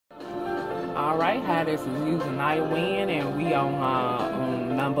Alright, hi, this is using Night Wind, and we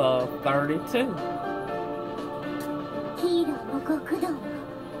on number 32. ヒーローも極道も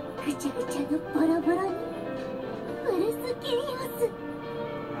ぐちゃぐちゃのボロボロにフルスケイオス。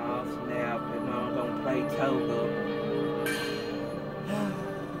 Oh snap, we're gonna play Toga.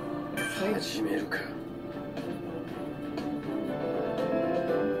 始めるか。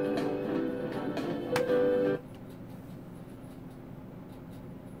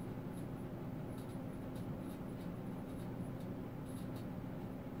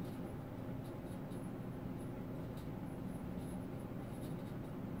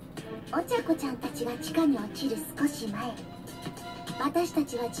お茶子ちゃんたちが地下に落ちる少し前、私た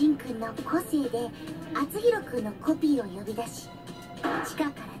ちはジンくんの個性で厚弘くんのコピーを呼び出し、地下か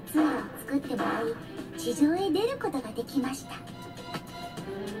ら通路を作ってもらい地上へ出ることができました。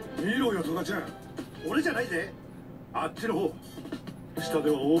見ろよトガちゃん、俺じゃないぜ。あっちの方、下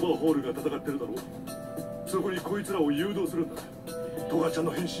ではオーバーホールが戦ってるだろう。そこにこいつらを誘導するんだ。トガちゃん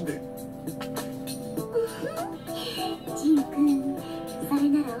の変身で。ジンくん、それ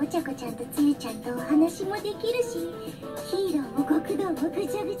ならお茶子ちゃんとつゆちゃんとお話もできるし、ヒーローも極道もぐ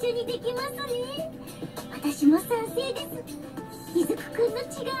ちゃぐちゃにできますね。私も賛成です。伊豆くんの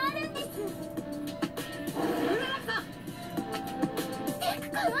血があるんです。デク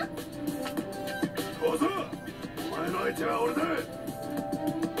君？小僧、お前の相手は俺だ。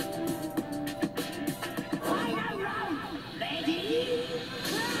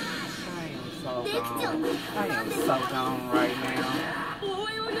I am so gone right now.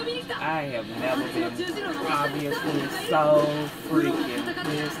 I have never been obviously so freaking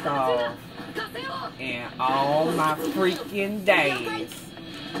pissed off in all my freaking days.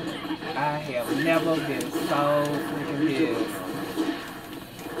 I have never been so freaking pissed.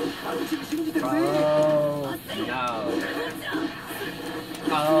 Oh no.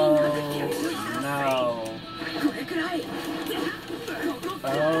 Oh no. Oh no. Oh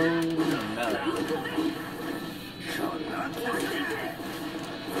no.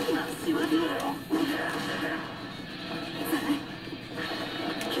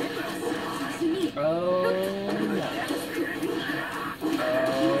 Oh no. Oh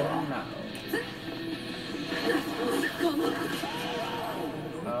no.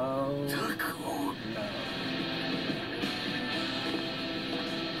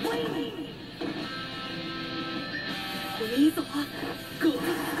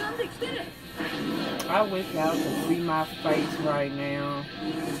 I wish y'all could see my face right now.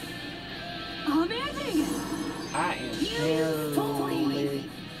 I am very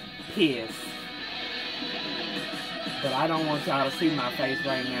pissed. But I don't want y'all to see my face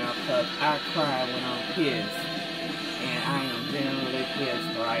right now because I cry when I'm pissed. And I am generally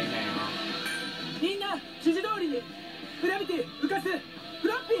pissed right now. みんな指示通りにグラビティ浮かすフ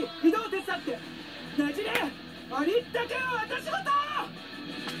ロッピー移動手伝ってなじれありったけは私事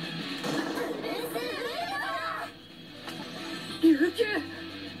琉球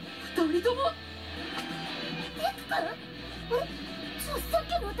二人ともデク君？さっき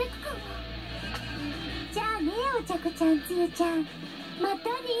のデク君は。じゃあね、お茶子ちゃん、つゆちゃん、また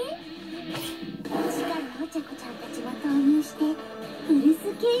ね。地下にお茶子ちゃんたちも投入してフルス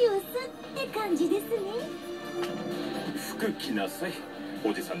ケイオスって感じですね。服着なさい。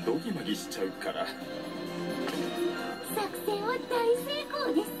おじさんドギマギしちゃうから。作戦は大成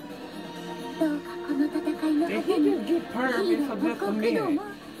功です。どうかこの戦いの果てにヒーローも極道も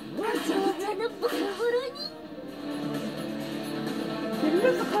ぐちゃぐちゃのボロボロに。Did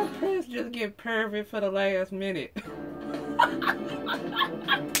Mystical Prince just get perfect for the last minute?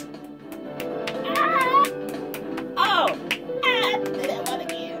 Oh! Do that one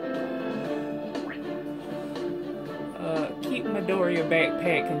again. Keep Midoriya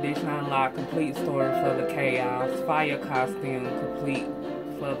backpack condition unlocked. Complete story for the chaos. Fire costume complete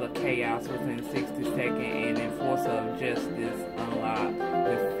for the chaos within 60 seconds. And Enforcer of Justice unlocked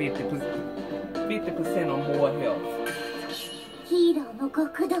with 50% or more health. ヒーローも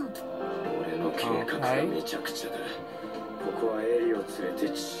極道も。俺の計画はめちゃくちゃだ。ここはエリを連れて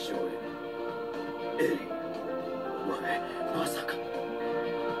地上へ。エリ、お前まさか。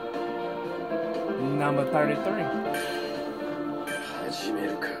Number 33. 始め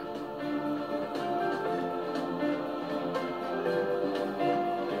るか。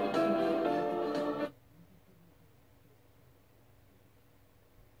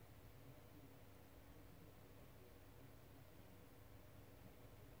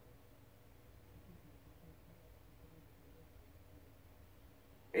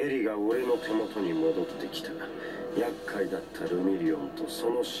エリが俺の手元に戻ってきた。厄介だったルミリオンとそ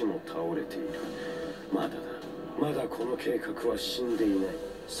の死も倒れている。まだだ。まだこの計画は死んでいない。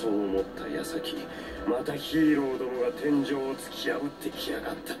そう思った矢先、またヒーローどもが天井を突き破ってきや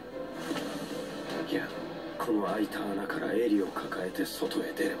がった。いや、この開いた穴からエリを抱えて外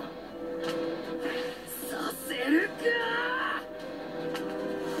へ出ればさせるか。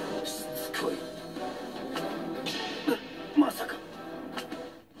しつこい。まさか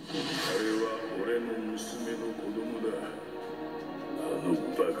あれは俺の娘の子供だ。あの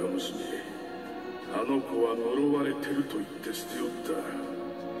バカ娘、あの子は呪われてると言って捨ておった。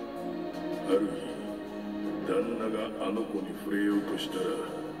ある日、旦那があの子に触れようとしたら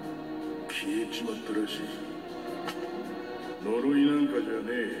消えちまったらしい。呪いなんかじゃね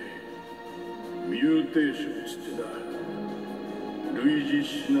え。ミューテーションつってな、類似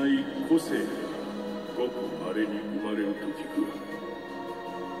しない個性がごく稀に生まれると聞く。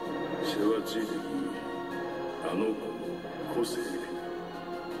世話ついでにあの子の個性調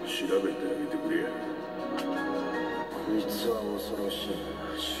べてあげてくれや。こいつは恐ろしいな。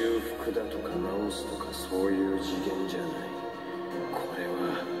修復だとか直すとかそういう次元じゃない。これは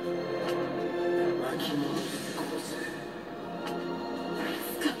巻物個性。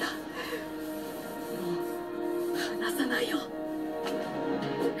姿もう離さないよ。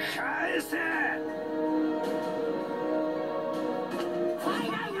返せ。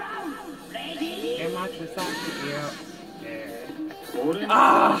Am I Chisaki? Yeah.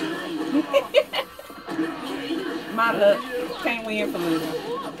 Ah! My luck. Can't win for losing.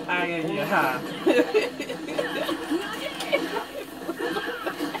 I am here high.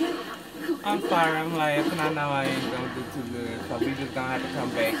 I'm sorry, I'm laughing. I know I ain't gonna do too good, so we just gonna have to come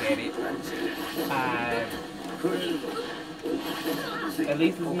back at it. At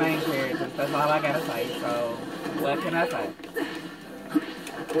least it's main characters. That's all I gotta say. So, what can I say?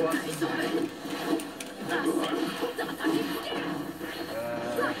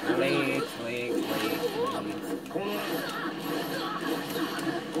 Legs.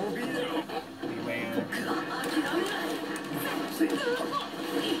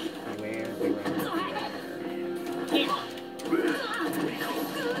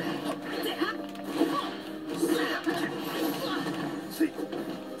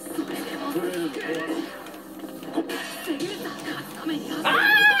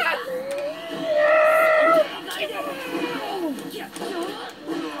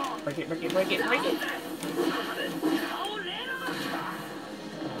 Break it.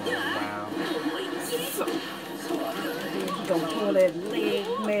 Wow. So, he's gonna pull that leg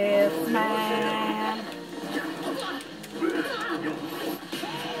mess, man.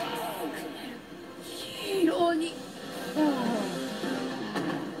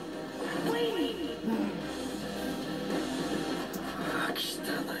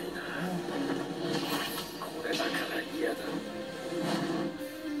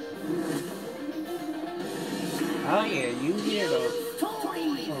 Oh yeah, you hear the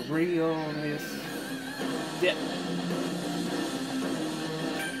real on this. Yep.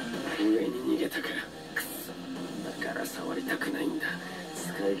 上に逃げたか。くそ。だから触りたくないんだ。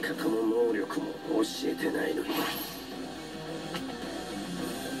使い方も能力も教えてないのに。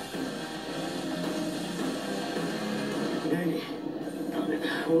何？ダメだ。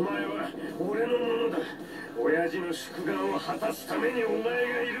お前は俺のものだ。親父の宿願を果たすためにお前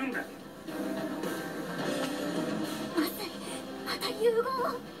がいるんだ。融合。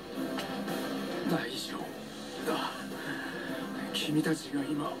大丈夫だ。君たちが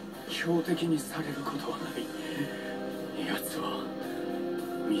今標的にされることはない。奴は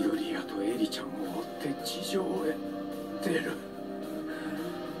緑谷とエリちゃんを追って地上へ出る。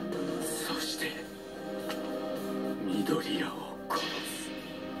そして緑谷を殺す。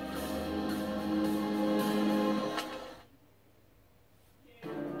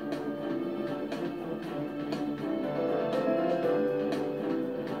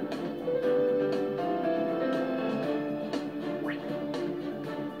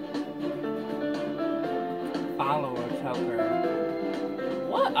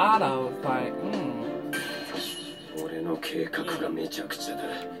What autos? Like, 俺の計画がめちゃくちゃだ。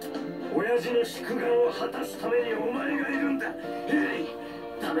親父の宿願を果たすためにお前がいるんだ。えい、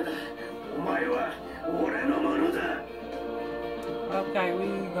ダメだ。お前は俺のものだ。Okay,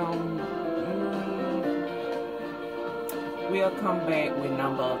 we'll come back with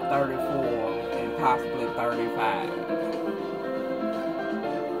number 34 and possibly 35.